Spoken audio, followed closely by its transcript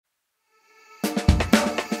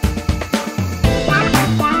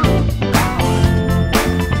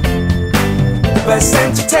best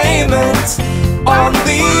entertainment on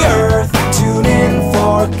the earth. Tune in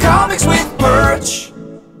for Comics with Perch.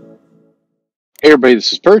 Hey everybody,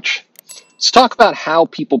 this is Perch. Let's talk about how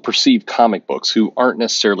people perceive comic books who aren't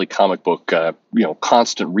necessarily comic book,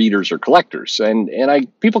 constant readers or collectors. And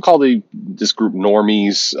people call this group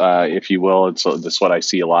normies, if you will. That's what I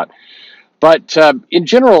see a lot. But in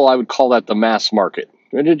general, I would call that the mass market.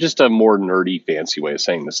 It's just a more nerdy, fancy way of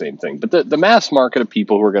saying the same thing. But the mass market of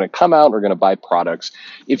people who are going to come out and are going to buy products.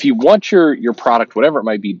 If you want your product, whatever it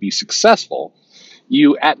might be successful,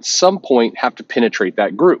 you at some point have to penetrate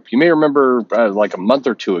that group. You may remember like a month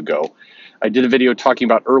or two ago, I did a video talking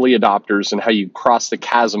about early adopters and how you cross the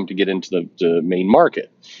chasm to get into the main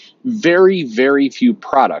market. Very, very few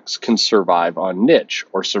products can survive on niche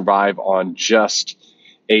or survive on just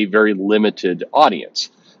a very limited audience.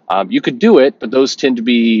 You could do it, but those tend to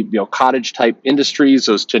be cottage type industries.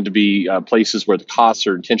 Those tend to be places where the costs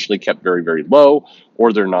are intentionally kept very, very low,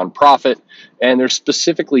 or they're nonprofit, and they're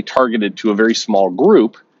specifically targeted to a very small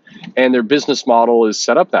group, and their business model is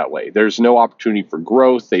set up that way. There's no opportunity for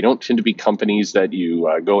growth. They don't tend to be companies that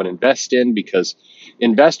you go and invest in, because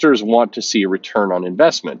investors want to see a return on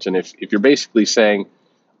investment. And if you're basically saying,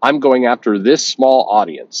 I'm going after this small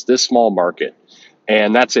audience, this small market,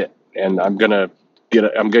 and that's it, and I'm going to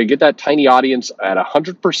get that tiny audience at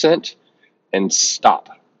 100% and stop.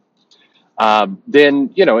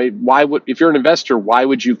 Then if you're an investor, why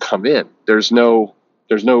would you come in? There's no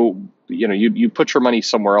you put your money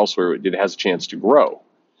somewhere else where it has a chance to grow.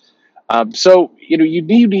 So you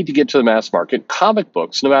need to get to the mass market. Comic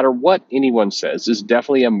books, no matter what anyone says, is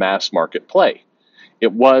definitely a mass market play.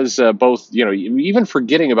 It was both, even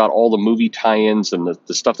forgetting about all the movie tie-ins and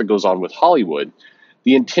the stuff that goes on with Hollywood.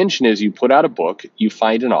 The intention is you put out a book, you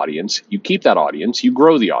find an audience, you keep that audience, you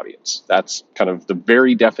grow the audience. That's kind of the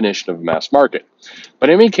very definition of mass market. But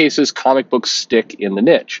in many cases, comic books stick in the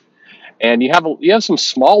niche. And you have some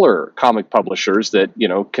smaller comic publishers that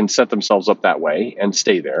can set themselves up that way and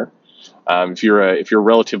stay there. If you're a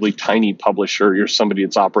relatively tiny publisher, you're somebody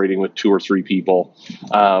that's operating with 2 or 3 people,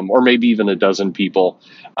 or maybe even a dozen people.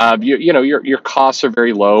 Your costs are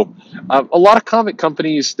very low. A lot of comic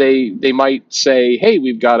companies they might say, hey,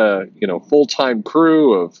 we've got a full-time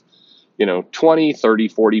crew of 20, 30,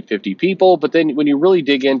 40, 50 people. But then when you really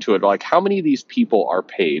dig into it, like how many of these people are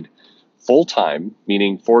paid full-time,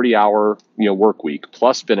 meaning 40-hour work week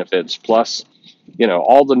plus benefits plus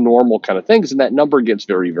all the normal kind of things, and that number gets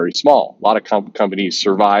very, very small. A lot of companies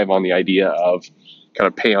survive on the idea of kind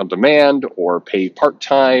of pay on demand or pay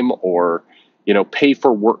part-time or pay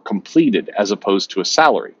for work completed as opposed to a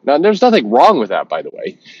salary. Now, there's nothing wrong with that, by the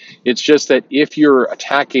way. It's just that if you're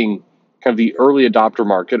attacking kind of the early adopter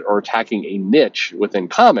market or attacking a niche within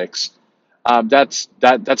comics, that's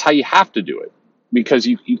how you have to do it, because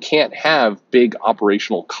you can't have big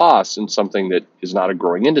operational costs in something that is not a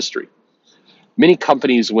growing industry. Many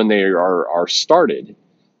companies, when they are started,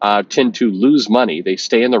 tend to lose money. They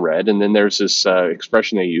stay in the red, and then there's this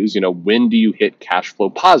expression they use, when do you hit cash flow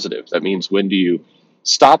positive? That means when do you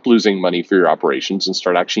stop losing money for your operations and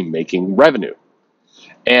start actually making revenue?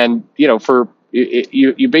 And,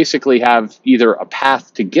 you basically have either a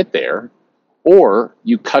path to get there, or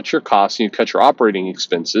you cut your costs and you cut your operating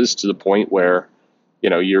expenses to the point where,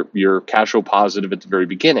 you're cash flow positive at the very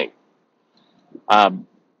beginning.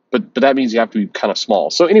 But that means you have to be kind of small.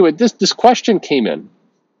 So anyway, this question came in,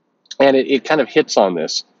 and it kind of hits on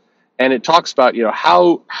this, and it talks about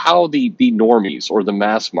how the normies or the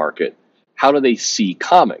mass market, how do they see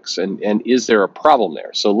comics, and is there a problem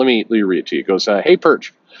there? So let me read it to you. It goes, hey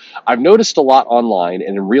Perch, I've noticed a lot online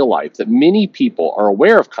and in real life that many people are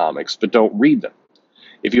aware of comics but don't read them.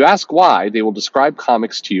 If you ask why, they will describe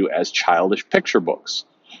comics to you as childish picture books.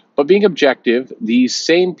 But being objective, these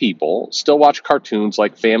same people still watch cartoons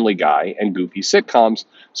like Family Guy and goofy sitcoms,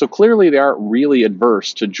 so clearly they aren't really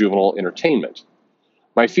adverse to juvenile entertainment.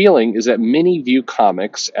 My feeling is that many view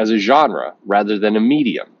comics as a genre rather than a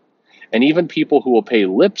medium, and even people who will pay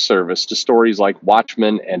lip service to stories like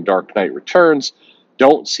Watchmen and Dark Knight Returns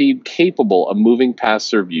don't seem capable of moving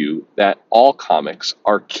past their view that all comics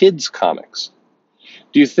are kids' comics.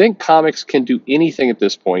 Do you think comics can do anything at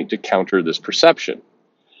this point to counter this perception?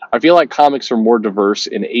 I feel like comics are more diverse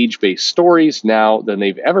in age-based stories now than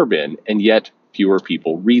they've ever been, and yet fewer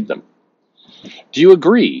people read them. Do you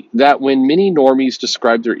agree that when many normies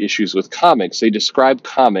describe their issues with comics, they describe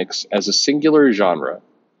comics as a singular genre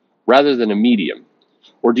rather than a medium?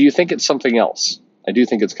 Or do you think it's something else? I do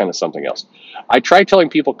think it's kind of something else. I try telling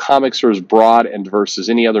people comics are as broad and diverse as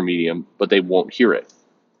any other medium, but they won't hear it.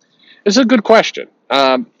 It's a good question.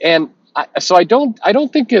 So I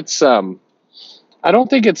don't think it's I don't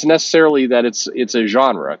think it's necessarily that it's a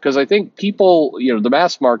genre, because I think people, the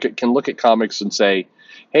mass market can look at comics and say,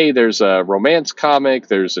 "Hey, there's a romance comic,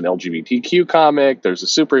 there's an LGBTQ comic, there's a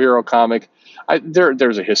superhero comic,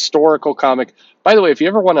 there's a historical comic." By the way, if you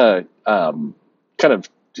ever want to kind of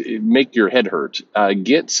make your head hurt,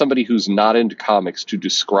 get somebody who's not into comics to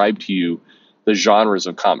describe to you the genres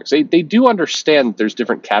of comics. They do understand that there's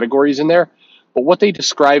different categories in there, but what they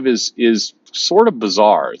describe is sort of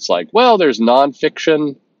bizarre. It's like, well, there's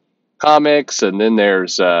nonfiction comics, and then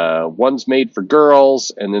there's ones made for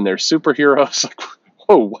girls, and then there's superheroes. Like,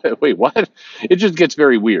 whoa, wait, what? It just gets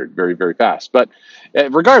very weird, very, very fast. But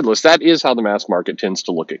regardless, that is how the mass market tends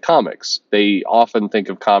to look at comics. They often think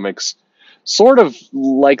of comics sort of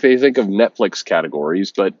like they think of Netflix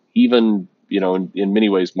categories, but even in many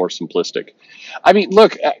ways more simplistic. I mean,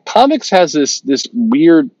 look, comics has this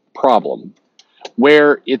weird problem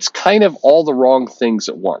where it's kind of all the wrong things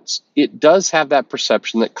at once. It does have that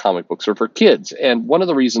perception that comic books are for kids. And one of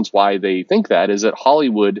the reasons why they think that is that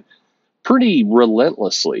Hollywood pretty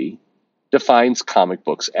relentlessly defines comic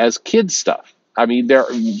books as kids stuff. I mean,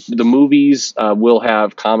 the movies will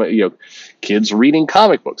have kids reading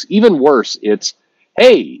comic books. Even worse, it's,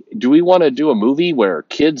 hey, do we want to do a movie where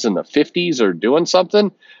kids in the 50s are doing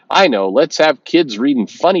something? I know, let's have kids reading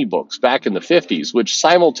funny books back in the 50s, which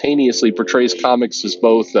simultaneously portrays comics as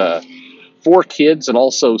both for kids and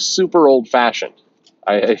also super old fashioned.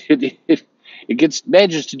 It gets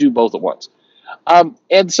manages to do both at once. And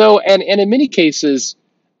in many cases,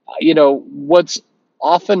 what's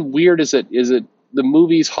often weird is that the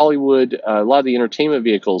movies, Hollywood, a lot of the entertainment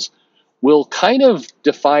vehicles will kind of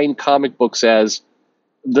define comic books as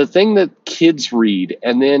the thing that kids read,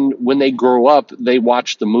 and then when they grow up, they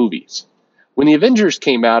watch the movies. When the Avengers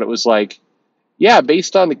came out, it was like, yeah,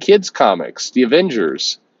 based on the kids' comics, the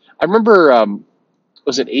Avengers. I remember,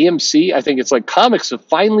 was it AMC? I think it's like comics have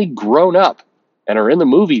finally grown up and are in the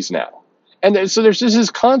movies now. And so there's just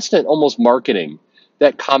this constant almost marketing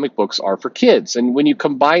that comic books are for kids. And when you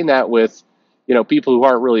combine that with, people who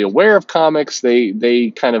aren't really aware of comics,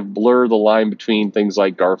 they kind of blur the line between things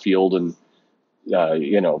like Garfield and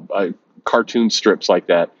cartoon strips like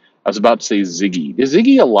that. I was about to say Ziggy. Is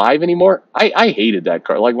Ziggy alive anymore? I hated that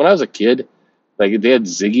car. Like when I was a kid, like if they had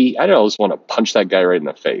Ziggy, I don't just want to punch that guy right in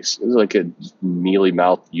the face. It was like a mealy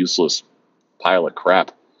mouthed, useless pile of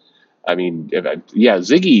crap. I mean,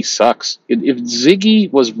 Ziggy sucks. If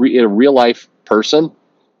Ziggy was a real life person,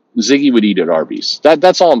 Ziggy would eat at Arby's.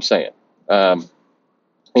 That's all I'm saying.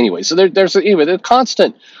 Anyway, so there's a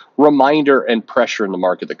constant reminder and pressure in the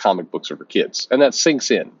market that comic books are for kids, and that sinks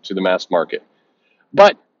in to the mass market.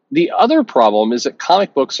 But the other problem is that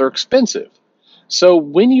comic books are expensive. So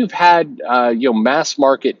when you've had mass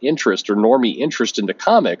market interest or normie interest into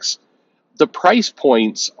comics, the price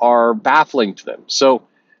points are baffling to them. So,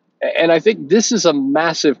 and I think this is a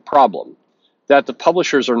massive problem that the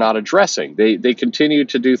publishers are not addressing. They continue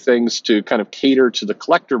to do things to kind of cater to the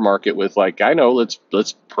collector market with, like, I know,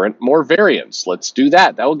 let's print more variants. Let's do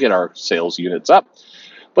that. That will get our sales units up.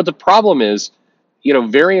 But the problem is,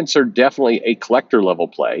 variants are definitely a collector level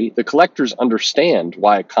play. The collectors understand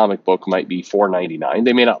why a comic book might be $4.99.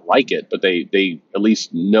 They may not like it, but they at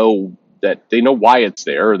least know that they know why it's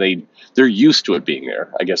there. Or they're used to it being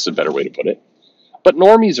there, I guess is a better way to put it. But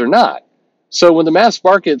normies are not. So when the mass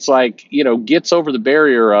market's like, gets over the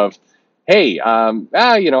barrier of, hey,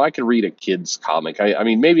 I can read a kid's comic. I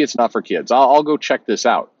mean, maybe it's not for kids. I'll go check this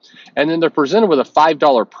out. And then they're presented with a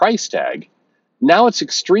 $5 price tag. Now it's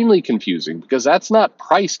extremely confusing because that's not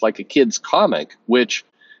priced like a kid's comic, which,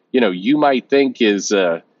 you might think is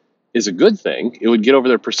a good thing. It would get over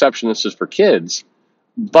their perception this is for kids,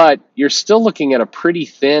 but you're still looking at a pretty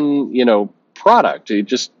thin, product.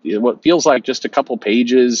 What feels like just a couple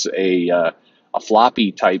pages, a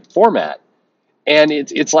floppy type format. And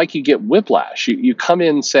it's like you get whiplash. You come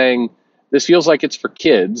in saying, this feels like it's for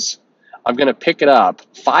kids. I'm going to pick it up.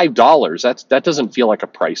 $5. That doesn't feel like a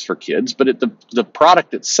price for kids, but the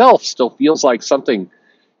product itself still feels like something,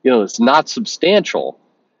 that's not substantial.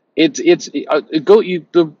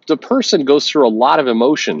 The person goes through a lot of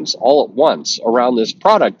emotions all at once around this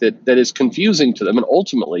product that is confusing to them and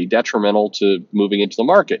ultimately detrimental to moving into the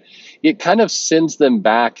market. It kind of sends them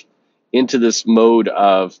back into this mode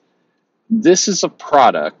of, this is a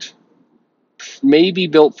product maybe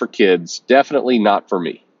built for kids, definitely not for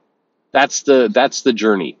me. That's the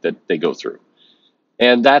journey that they go through,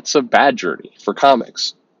 and that's a bad journey for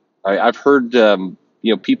comics. I've heard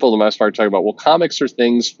people in the mass market talk about, well, comics are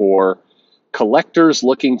things for collectors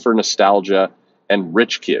looking for nostalgia and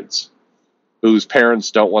rich kids whose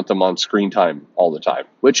parents don't want them on screen time all the time,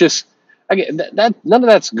 which is, again, that none of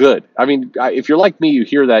that's good. I mean, if you're like me, you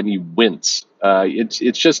hear that and you wince.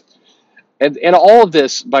 It's just, and all of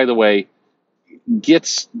this, by the way,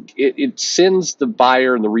 it sends the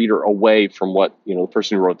buyer and the reader away from what the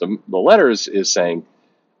person who wrote the letters is saying.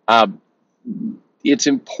 Um, it's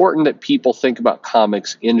important that people think about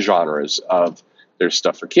comics in genres of there's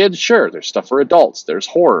stuff for kids, sure, there's stuff for adults, there's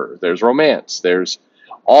horror, there's romance, there's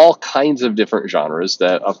all kinds of different genres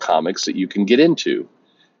of comics that you can get into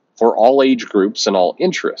for all age groups and all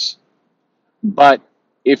interests. But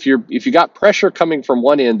if you got pressure coming from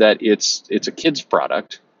one end that it's a kid's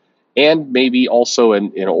product and maybe also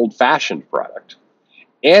an old fashioned product,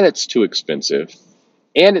 and it's too expensive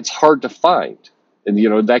and it's hard to find, and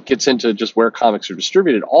that gets into just where comics are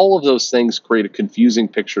distributed, all of those things create a confusing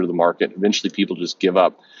picture of the market. Eventually people just give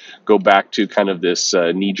up, go back to kind of this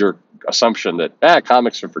knee-jerk assumption that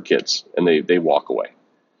comics are for kids, and they walk away.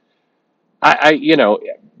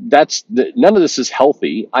 None of this is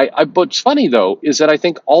healthy. What's funny though is that I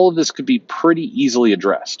think all of this could be pretty easily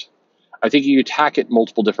addressed. I think you attack it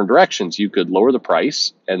multiple different directions. You could lower the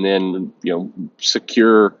price and then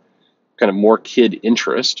secure kind of more kid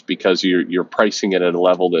interest because you're pricing it at a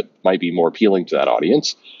level that might be more appealing to that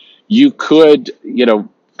audience. You could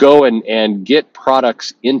go and get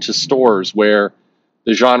products into stores where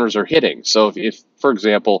the genres are hitting. So if for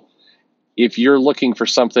example, if you're looking for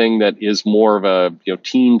something that is more of a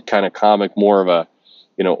teen kind of comic, more of a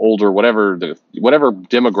older, whatever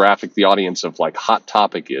demographic the audience of like Hot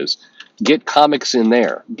Topic is, get comics in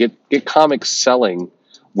there. Get comics selling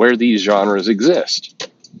where these genres exist.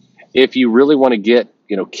 If you really want to get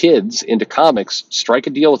kids into comics, strike a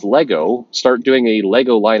deal with Lego. Start doing a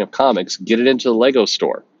Lego line of comics. Get it into the Lego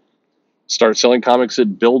store. Start selling comics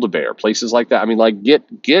at Build-A-Bear, places like that. I mean, like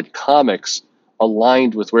get comics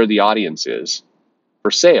aligned with where the audience is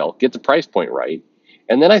for sale, get the price point right,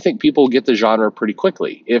 and then I think people get the genre pretty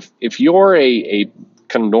quickly. If you're a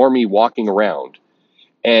kind of normie walking around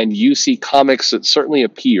and you see comics that certainly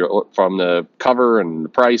appear from the cover and the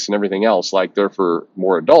price and everything else like they're for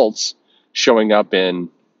more adults showing up in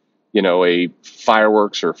a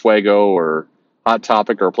Fireworks or Fuego or Hot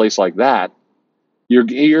Topic or a place like that,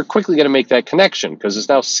 you're quickly going to make that connection because it's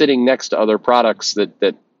now sitting next to other products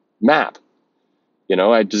that map.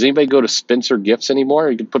 Does anybody go to Spencer Gifts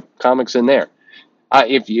anymore? You can put comics in there.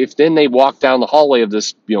 If then they walk down the hallway of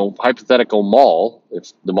this hypothetical mall,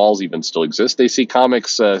 if the malls even still exist, they see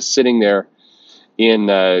comics sitting there in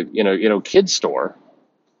kids store,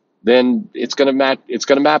 then it's gonna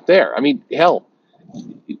map there. I mean, hell,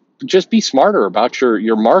 just be smarter about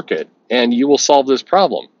your market, and you will solve this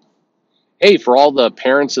problem. Hey, for all the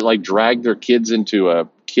parents that like drag their kids into a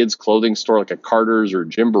kids clothing store like a Carter's or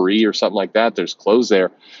Gymboree or something like that, there's clothes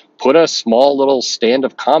there. Put a small little stand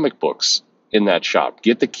of comic books in that shop.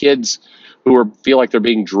 Get the kids who feel like they're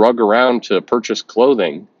being drugged around to purchase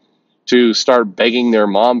clothing to start begging their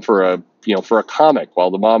mom for a comic while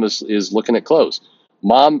the mom is looking at clothes.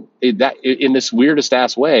 Mom, in this weirdest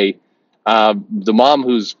ass way, the mom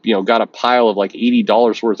who's got a pile of like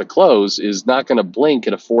 $80 worth of clothes is not going to blink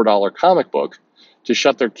at a $4 comic book to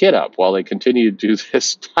shut their kid up while they continue to do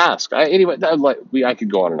this task. I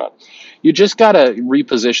could go on and on. You just got to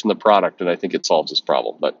reposition the product, and I think it solves this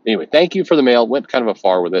problem. But anyway, thank you for the mail. Went kind of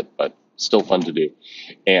far with it, but still fun to do.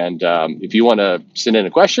 And if you want to send in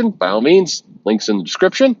a question, by all means, links in the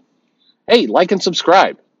description. Hey, like and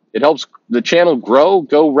subscribe. It helps the channel grow.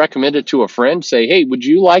 Go recommend it to a friend. Say, hey, would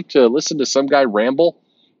you like to listen to some guy ramble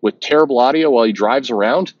with terrible audio while he drives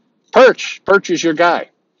around? Perch is your guy.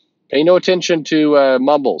 Pay no attention to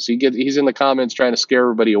mumbles. He's in the comments trying to scare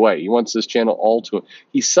everybody away. He wants this channel all to him.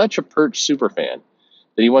 He's such a Perch superfan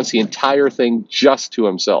that he wants the entire thing just to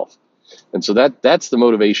himself. And so that's the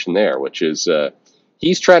motivation there, which is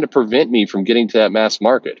he's trying to prevent me from getting to that mass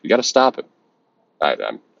market. We got to stop him.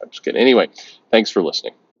 I'm just kidding. Anyway, thanks for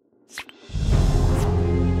listening.